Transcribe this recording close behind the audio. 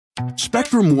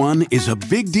Spectrum One is a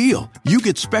big deal. You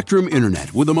get Spectrum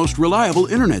Internet with the most reliable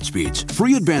internet speeds,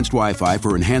 free advanced Wi-Fi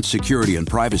for enhanced security and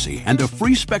privacy, and a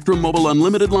free Spectrum Mobile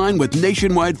Unlimited line with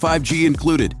nationwide 5G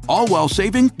included, all while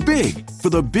saving big. For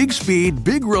the big speed,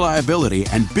 big reliability,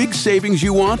 and big savings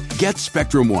you want, get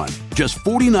Spectrum One. Just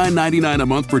 $49.99 a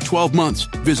month for 12 months.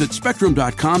 Visit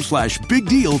spectrum.com/big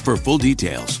deal for full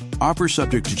details. Offer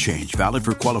subject to change. Valid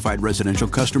for qualified residential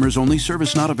customers only.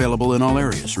 Service not available in all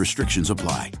areas. Restrictions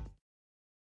apply.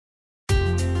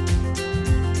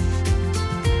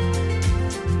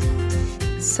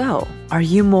 So, are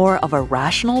you more of a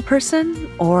rational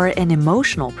person or an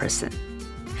emotional person?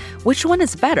 Which one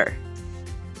is better?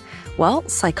 Well,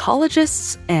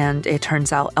 psychologists, and it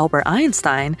turns out Albert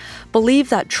Einstein, believe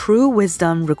that true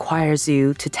wisdom requires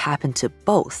you to tap into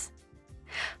both.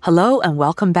 Hello and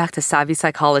welcome back to Savvy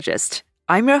Psychologist.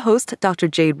 I'm your host, Dr.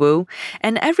 Jade Wu,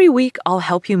 and every week I'll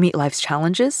help you meet life's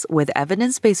challenges with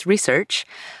evidence-based research,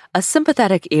 a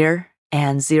sympathetic ear,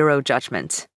 and zero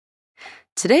judgment.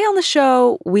 Today on the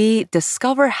show, we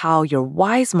discover how your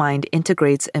wise mind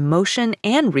integrates emotion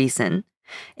and reason,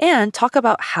 and talk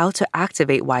about how to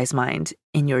activate wise mind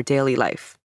in your daily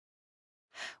life.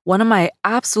 One of my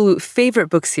absolute favorite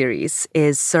book series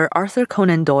is Sir Arthur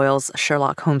Conan Doyle's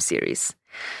Sherlock Holmes series.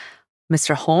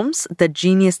 Mr. Holmes, the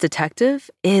genius detective,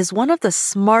 is one of the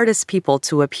smartest people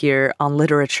to appear on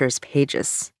literature's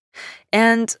pages.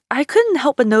 And I couldn't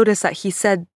help but notice that he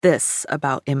said this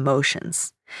about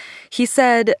emotions. He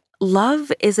said,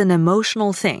 "Love is an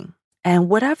emotional thing, and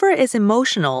whatever is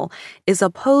emotional is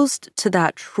opposed to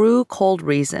that true cold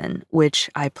reason which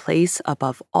I place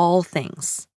above all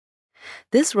things."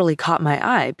 This really caught my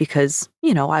eye because,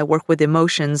 I work with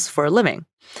emotions for a living.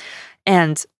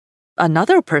 And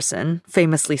another person,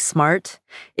 famously smart,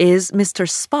 is Mr.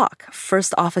 Spock,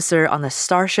 first officer on the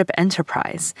Starship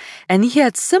Enterprise, and he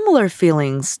had similar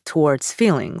feelings towards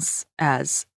feelings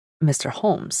as Mr.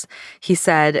 Holmes. He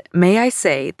said, "May I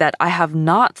say that I have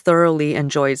not thoroughly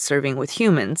enjoyed serving with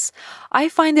humans. I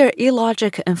find their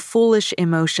illogic and foolish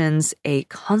emotions a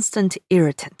constant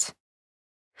irritant."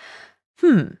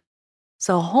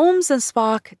 So Holmes and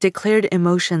Spock declared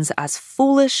emotions as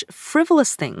foolish,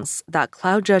 frivolous things that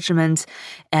cloud judgment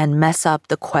and mess up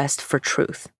the quest for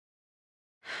truth.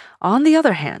 On the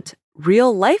other hand,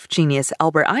 real-life genius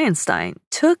Albert Einstein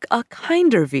took a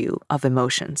kinder view of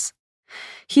emotions.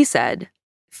 He said,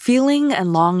 "Feeling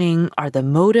and longing are the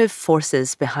motive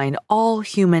forces behind all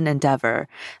human endeavor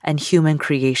and human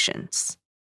creations."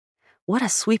 What a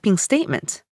sweeping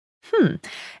statement.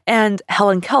 And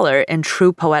Helen Keller, in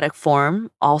true poetic form,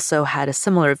 also had a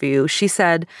similar view. She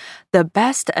said, "The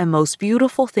best and most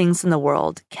beautiful things in the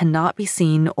world cannot be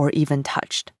seen or even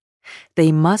touched.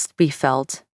 They must be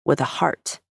felt with a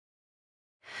heart."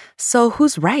 So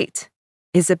who's right?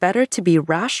 Is it better to be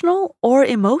rational or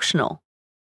emotional?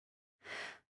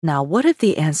 Now, what if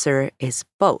the answer is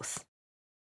both?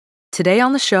 Today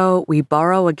on the show, we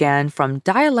borrow again from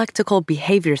dialectical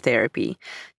behavior therapy,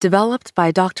 developed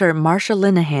by Dr. Marsha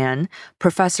Linehan,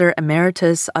 Professor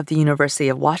Emeritus of the University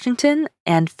of Washington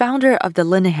and founder of the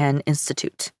Linehan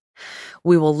Institute.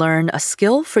 We will learn a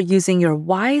skill for using your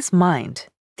wise mind,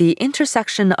 the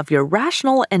intersection of your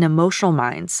rational and emotional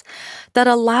minds, that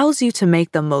allows you to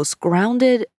make the most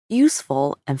grounded,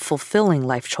 useful, and fulfilling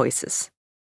life choices.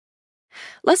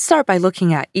 Let's start by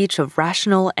looking at each of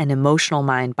rational and emotional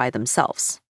mind by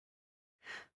themselves.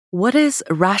 What is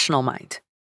rational mind?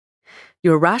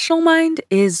 Your rational mind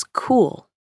is cool.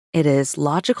 It is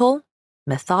logical,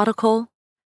 methodical,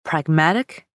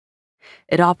 pragmatic.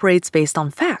 It operates based on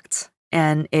facts,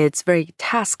 and it's very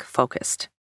task-focused.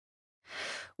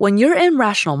 When you're in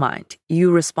rational mind,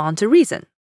 you respond to reason.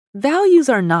 Values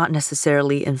are not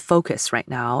necessarily in focus right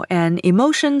now, and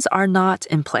emotions are not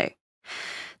in play.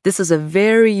 This is a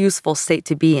very useful state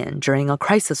to be in during a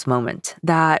crisis moment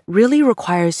that really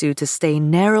requires you to stay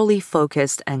narrowly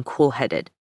focused and cool-headed.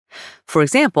 For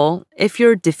example, if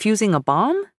you're defusing a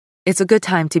bomb, it's a good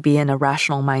time to be in a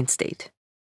rational mind state.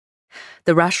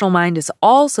 The rational mind is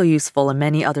also useful in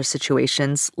many other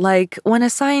situations, like when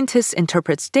a scientist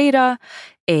interprets data,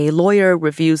 a lawyer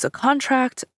reviews a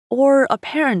contract, or a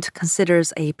parent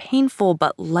considers a painful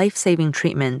but life-saving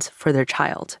treatment for their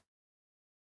child.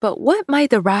 But what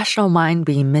might the rational mind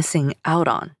be missing out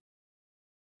on?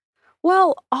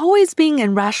 Well, always being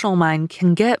in rational mind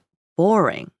can get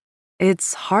boring.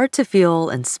 It's hard to feel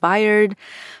inspired,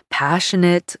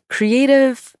 passionate,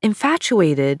 creative,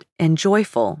 infatuated, and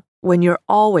joyful when you're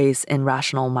always in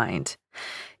rational mind.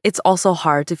 It's also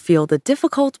hard to feel the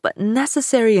difficult but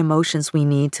necessary emotions we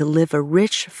need to live a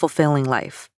rich, fulfilling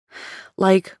life,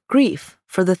 like grief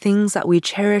for the things that we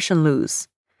cherish and lose,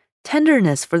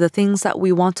 tenderness for the things that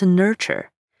we want to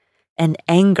nurture, and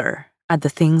anger at the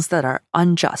things that are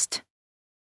unjust.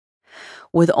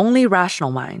 With only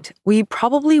rational mind, we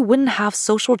probably wouldn't have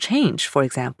social change, for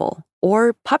example,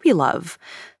 or puppy love,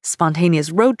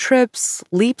 spontaneous road trips,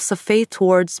 leaps of faith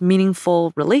towards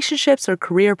meaningful relationships or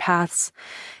career paths,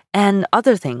 and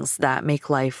other things that make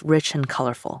life rich and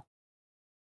colorful.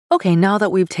 Okay, now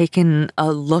that we've taken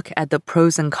a look at the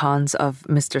pros and cons of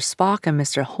Mr. Spock and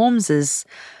Mr. Holmes's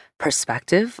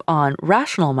perspective on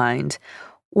rational mind,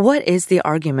 what is the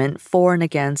argument for and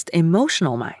against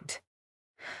emotional mind?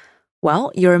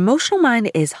 Well, your emotional mind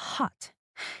is hot.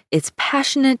 It's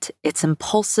passionate, it's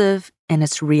impulsive, and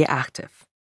it's reactive.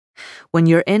 When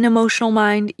you're in emotional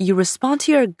mind, you respond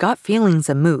to your gut feelings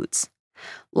and moods.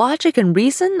 Logic and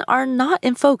reason are not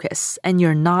in focus, and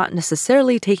you're not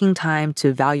necessarily taking time to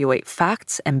evaluate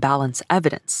facts and balance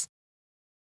evidence.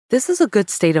 This is a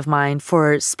good state of mind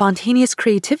for spontaneous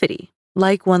creativity,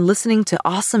 like when listening to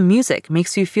awesome music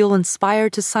makes you feel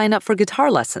inspired to sign up for guitar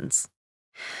lessons.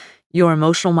 Your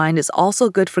emotional mind is also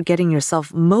good for getting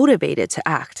yourself motivated to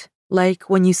act, like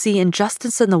when you see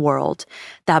injustice in the world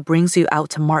that brings you out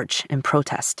to march and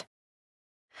protest.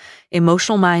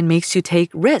 Emotional mind makes you take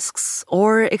risks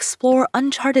or explore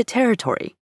uncharted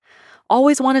territory.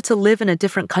 Always wanted to live in a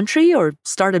different country or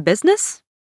start a business?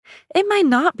 It might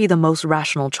not be the most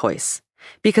rational choice,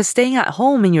 because staying at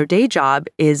home in your day job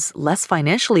is less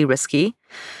financially risky.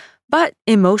 But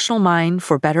emotional mind,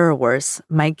 for better or worse,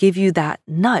 might give you that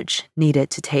nudge needed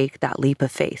to take that leap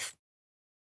of faith.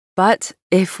 But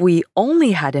if we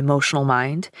only had emotional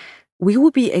mind, we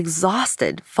would be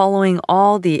exhausted following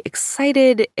all the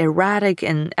excited, erratic,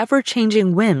 and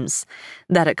ever-changing whims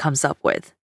that it comes up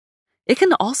with. It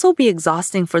can also be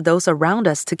exhausting for those around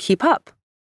us to keep up.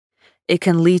 It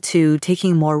can lead to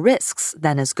taking more risks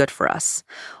than is good for us,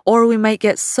 or we might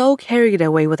get so carried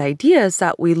away with ideas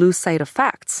that we lose sight of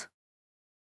facts.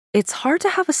 It's hard to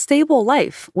have a stable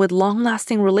life with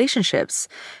long-lasting relationships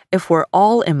if we're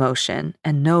all emotion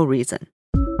and no reason.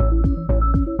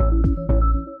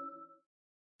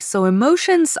 So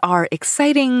emotions are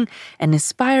exciting and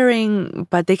inspiring,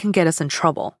 but they can get us in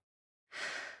trouble.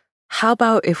 How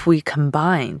about if we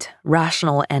combined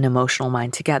rational and emotional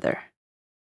mind together?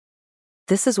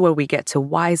 This is where we get to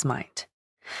wise mind.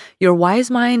 Your wise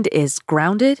mind is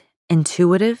grounded,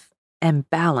 intuitive, and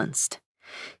balanced.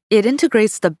 It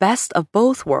integrates the best of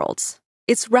both worlds.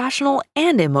 It's rational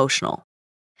and emotional.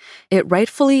 It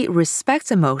rightfully respects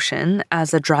emotion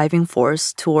as a driving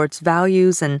force towards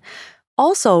values and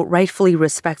also rightfully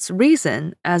respects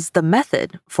reason as the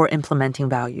method for implementing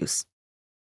values.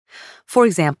 For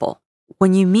example,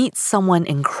 when you meet someone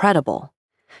incredible,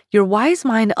 your wise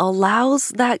mind allows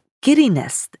that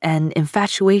giddiness and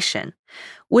infatuation,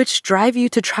 which drive you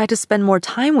to try to spend more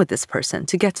time with this person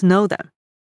to get to know them.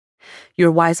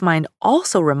 Your wise mind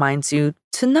also reminds you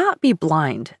to not be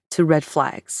blind to red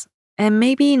flags and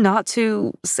maybe not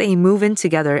to, say, move in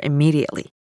together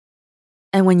immediately.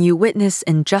 And when you witness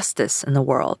injustice in the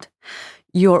world,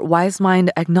 your wise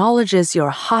mind acknowledges your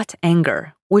hot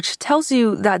anger, which tells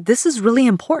you that this is really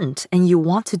important and you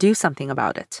want to do something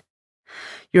about it.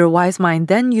 Your wise mind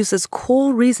then uses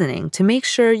cool reasoning to make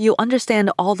sure you understand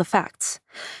all the facts,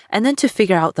 and then to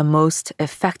figure out the most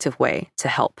effective way to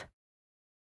help.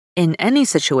 In any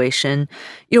situation,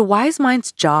 your wise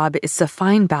mind's job is to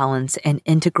find balance and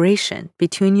integration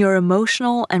between your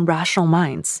emotional and rational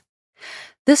minds.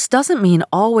 This doesn't mean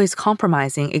always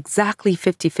compromising exactly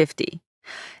 50-50.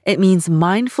 It means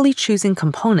mindfully choosing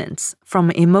components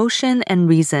from emotion and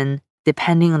reason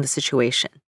depending on the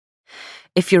situation.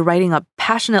 If you're writing a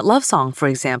passionate love song, for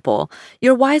example,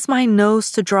 your wise mind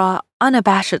knows to draw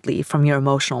unabashedly from your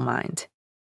emotional mind.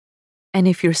 And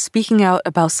if you're speaking out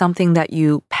about something that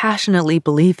you passionately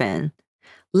believe in,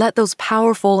 let those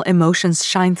powerful emotions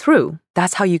shine through.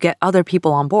 That's how you get other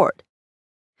people on board.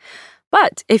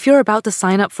 But if you're about to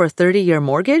sign up for a 30-year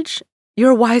mortgage,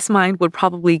 your wise mind would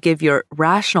probably give your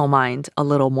rational mind a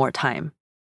little more time.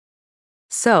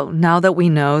 So now that we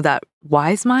know that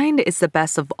wise mind is the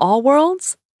best of all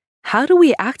worlds, how do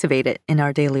we activate it in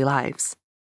our daily lives?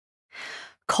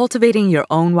 Cultivating your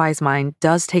own wise mind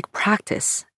does take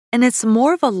practice, and it's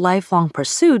more of a lifelong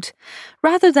pursuit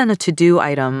rather than a to-do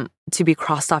item to be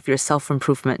crossed off your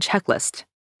self-improvement checklist.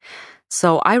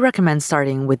 So I recommend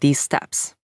starting with these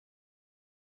steps.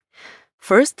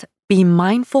 First, be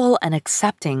mindful and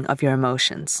accepting of your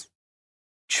emotions.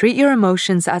 Treat your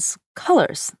emotions as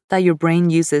colors that your brain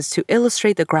uses to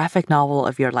illustrate the graphic novel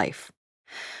of your life.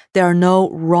 There are no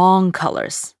wrong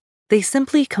colors. They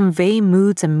simply convey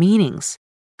moods and meanings,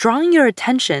 drawing your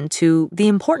attention to the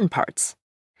important parts.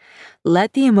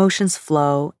 Let the emotions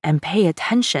flow and pay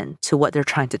attention to what they're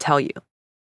trying to tell you.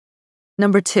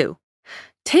 Number 2,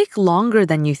 take longer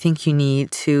than you think you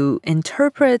need to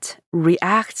interpret,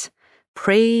 react,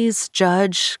 praise,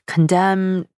 judge,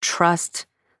 condemn, trust,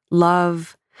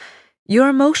 love. Your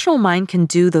emotional mind can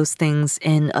do those things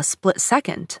in a split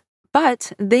second,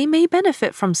 but they may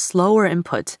benefit from slower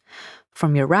input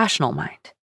from your rational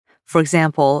mind. For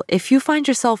example, if you find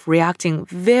yourself reacting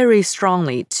very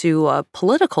strongly to a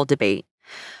political debate,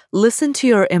 listen to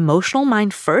your emotional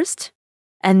mind first,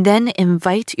 and then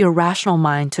invite your rational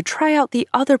mind to try out the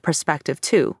other perspective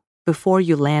too before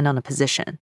you land on a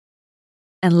position.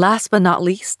 And last but not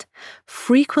least,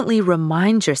 frequently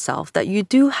remind yourself that you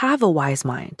do have a wise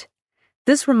mind.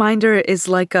 This reminder is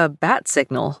like a bat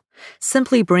signal.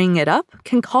 Simply bringing it up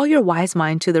can call your wise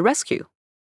mind to the rescue.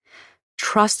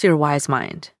 Trust your wise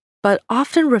mind, but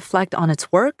often reflect on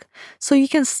its work so you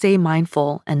can stay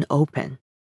mindful and open.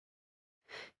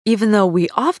 Even though we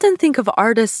often think of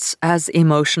artists as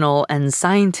emotional and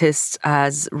scientists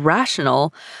as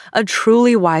rational, a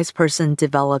truly wise person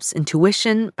develops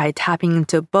intuition by tapping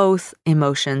into both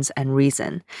emotions and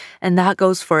reason, and that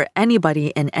goes for anybody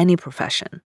in any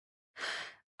profession.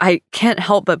 I can't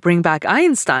help but bring back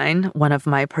Einstein, one of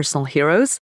my personal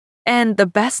heroes, and the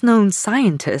best-known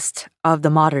scientist of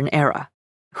the modern era,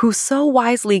 who so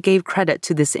wisely gave credit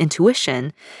to this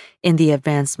intuition in the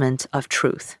advancement of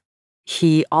truth.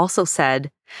 He also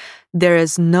said, "There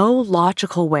is no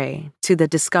logical way to the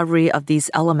discovery of these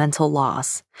elemental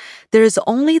laws. There is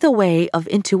only the way of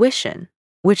intuition,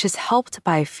 which is helped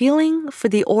by feeling for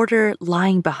the order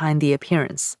lying behind the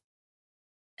appearance."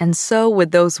 And so,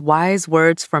 with those wise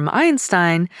words from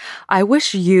Einstein, I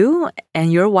wish you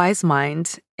and your wise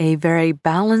mind a very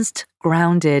balanced,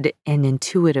 grounded, and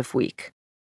intuitive week.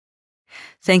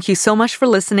 Thank you so much for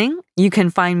listening. You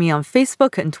can find me on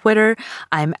Facebook and Twitter.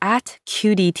 I'm at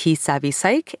QDT Savvy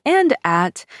Psych and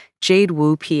at Jade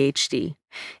Wu PhD.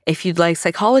 If you'd like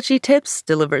psychology tips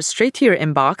delivered straight to your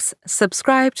inbox,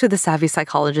 subscribe to the Savvy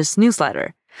Psychologist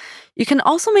newsletter. You can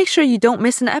also make sure you don't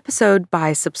miss an episode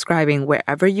by subscribing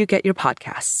wherever you get your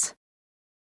podcasts.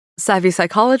 Savvy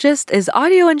Psychologist is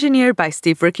audio engineered by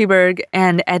Steve Rickyberg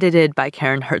and edited by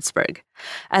Karen Hertzberg.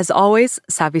 As always,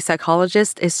 Savvy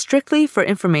Psychologist is strictly for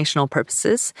informational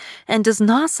purposes and does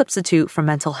not substitute for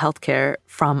mental health care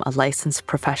from a licensed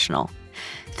professional.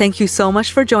 Thank you so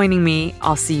much for joining me.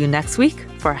 I'll see you next week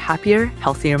for a happier,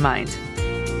 healthier mind.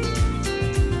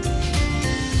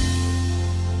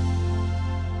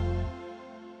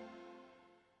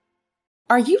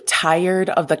 Are you tired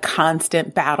of the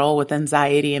constant battle with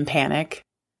anxiety and panic?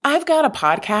 I've got a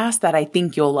podcast that I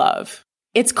think you'll love.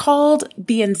 It's called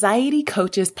the Anxiety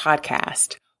Coaches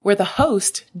Podcast, where the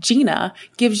host, Gina,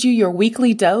 gives you your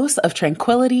weekly dose of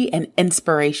tranquility and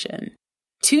inspiration.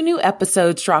 2 new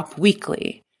episodes drop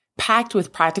weekly, packed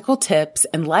with practical tips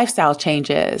and lifestyle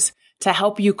changes to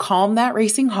help you calm that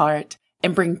racing heart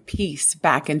and bring peace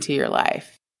back into your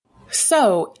life.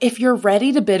 So, if you're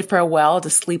ready to bid farewell to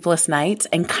sleepless nights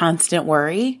and constant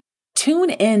worry, tune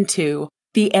into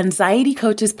the Anxiety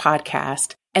Coaches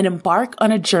Podcast and embark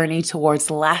on a journey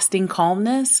towards lasting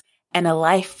calmness and a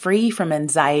life free from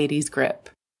anxiety's grip.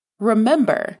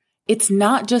 Remember, it's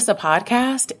not just a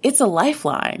podcast, it's a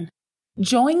lifeline.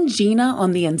 Join Gina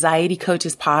on the Anxiety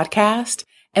Coaches Podcast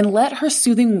and let her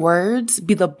soothing words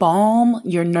be the balm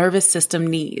your nervous system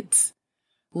needs.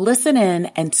 Listen in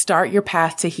and start your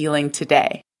path to healing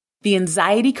today.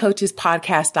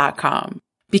 TheAnxietyCoachesPodcast.com,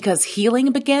 because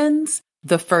healing begins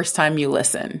the first time you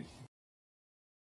listen.